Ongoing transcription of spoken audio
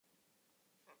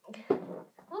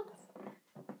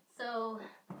So,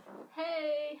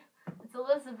 hey, it's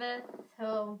Elizabeth.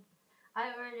 So,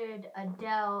 I ordered a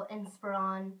Dell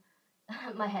Inspiron.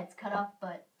 My head's cut off,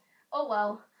 but oh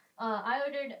well. I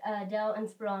ordered a Dell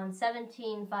Inspiron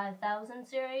 17-5000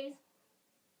 series,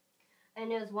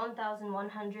 and it was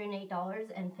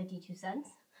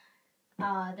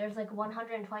 $1,108.52. There's like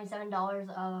 $127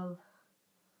 of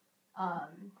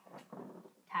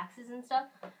taxes and stuff,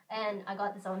 and I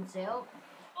got this on sale.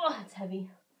 Oh, it's heavy.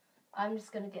 I'm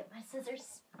just gonna get my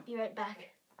scissors. Be right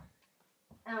back.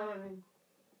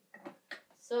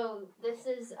 So this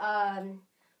is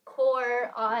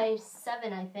Core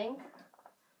i7, I think,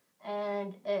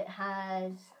 and it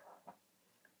has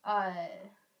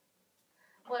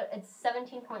it's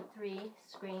 17.3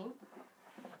 screen.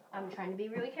 I'm trying to be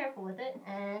really careful with it,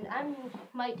 and I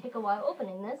might take a while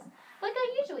opening this, like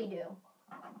I usually do.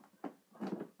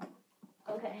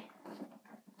 Okay.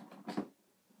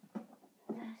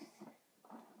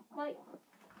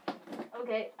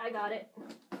 Okay, I got it.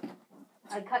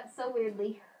 I cut so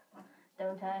weirdly,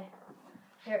 don't I?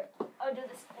 Here, I'll do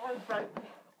this on front.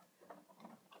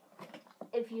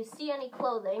 If you see any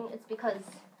clothing, it's because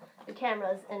the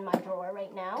camera's in my drawer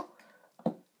right now.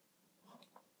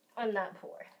 I'm that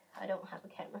poor. I don't have a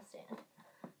camera stand.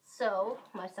 So,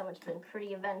 my summer's been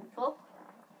pretty eventful.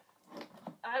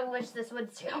 I wish this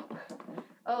would too.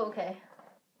 Oh, okay.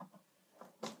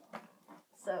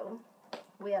 So,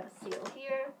 we have a seal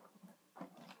here.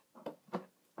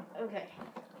 Okay.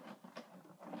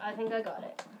 I think I got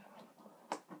it.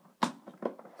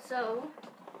 So,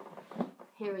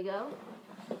 here we go.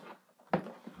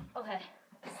 Okay.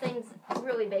 This thing's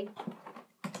really big.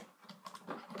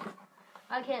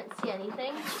 I can't see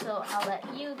anything, so I'll let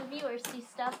you, the viewers, see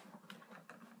stuff.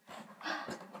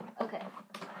 Okay.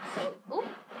 So, oop.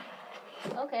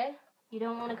 Okay. You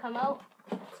don't want to come out?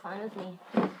 It's fine with me.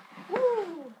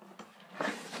 Woo!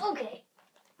 Okay.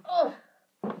 Oh.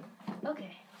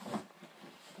 Okay.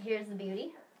 Here's the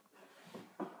beauty.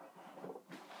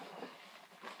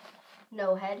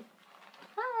 No head.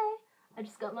 Hi. I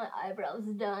just got my eyebrows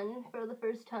done for the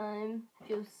first time. It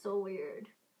feels so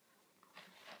weird.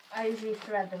 I usually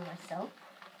thread them myself.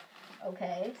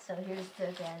 Okay, so here's the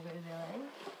again revealing.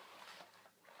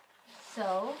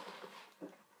 So,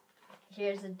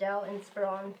 here's the Dell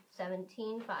Inspiron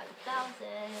 17-5000.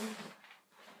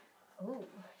 Ooh,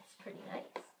 it's pretty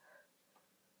nice.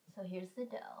 So here's the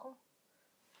Dell.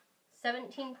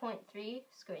 17.3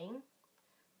 screen.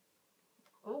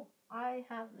 Oh, I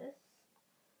have this.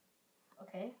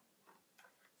 Okay.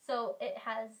 So it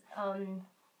has,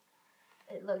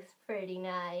 it looks pretty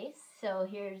nice. So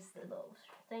here's the little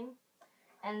thing.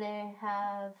 And they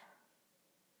have,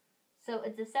 so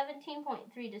it's a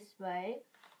 17.3 display.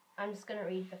 I'm just going to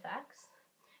read the facts.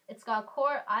 It's got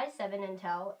Core i7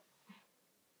 Intel,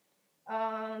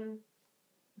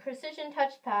 precision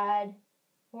touchpad,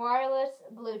 wireless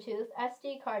Bluetooth,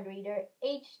 SD card reader,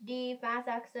 HD fast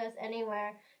access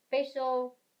anywhere,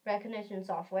 facial recognition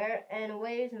software, and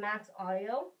Waves Max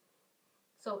audio.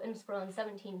 So Inspiron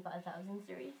 17-5000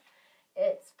 series.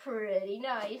 It's pretty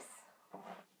nice.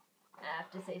 I have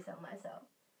to say so myself.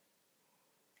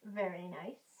 Very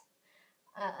nice.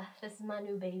 This is my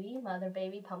new baby, mother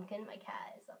baby pumpkin. My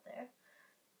cat is up there.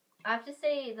 I have to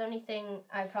say the only thing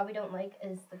I probably don't like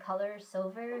is the color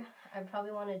silver. I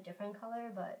probably want a different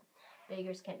color, but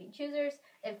beggars can't be choosers.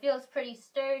 It feels pretty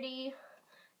sturdy.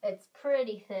 It's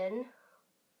pretty thin.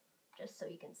 Just so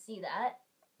you can see that.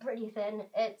 Pretty thin.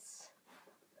 It's,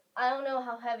 I don't know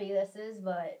how heavy this is,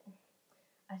 but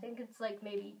I think it's like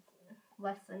maybe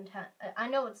less than 10. I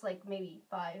know it's like maybe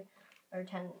 5 or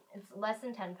 10. It's less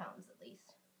than 10 pounds at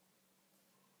least.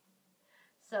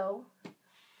 So,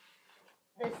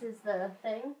 this is the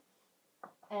thing,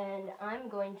 and I'm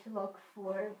going to look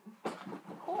for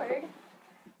cord,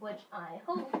 which I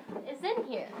hope is in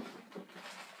here.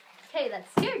 Okay, that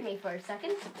scared me for a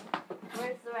second.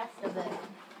 Where's the rest of it?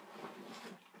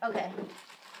 Okay,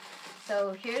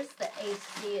 so here's the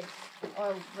AC,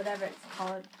 or whatever it's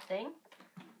called, thing.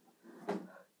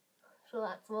 So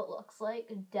that's what it looks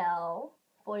like. Dell,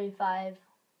 45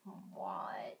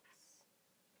 watts.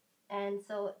 And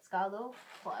so it's got a little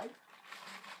plug.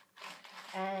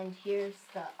 And here's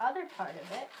the other part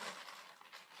of it.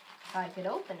 If I could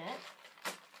open it.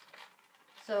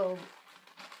 So,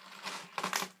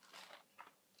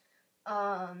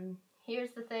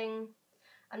 here's the thing.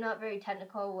 I'm not very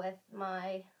technical with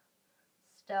my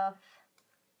stuff.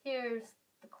 Here's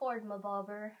the cord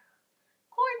bobber.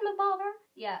 Cord bobber?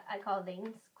 Yeah, I call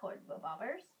things cord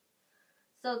bobbers.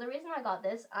 So the reason I got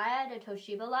this, I had a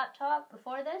Toshiba laptop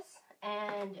before this,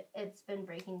 and it's been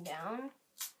breaking down,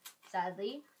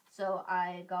 sadly. So so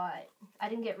I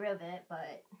didn't get rid of it,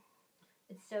 but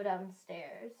it's still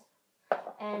downstairs.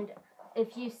 And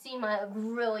if you see my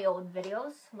really old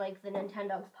videos, like the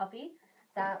Nintendo's puppy,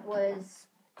 that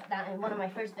in one of my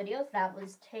first videos, that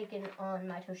was taken on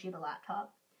my Toshiba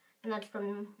laptop. And that's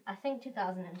from, I think,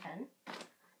 2010.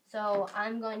 So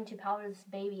I'm going to power this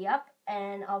baby up,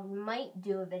 and I might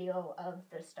do a video of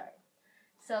the start.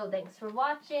 So thanks for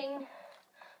watching.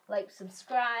 Like,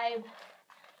 subscribe,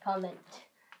 comment.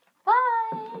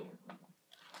 Bye!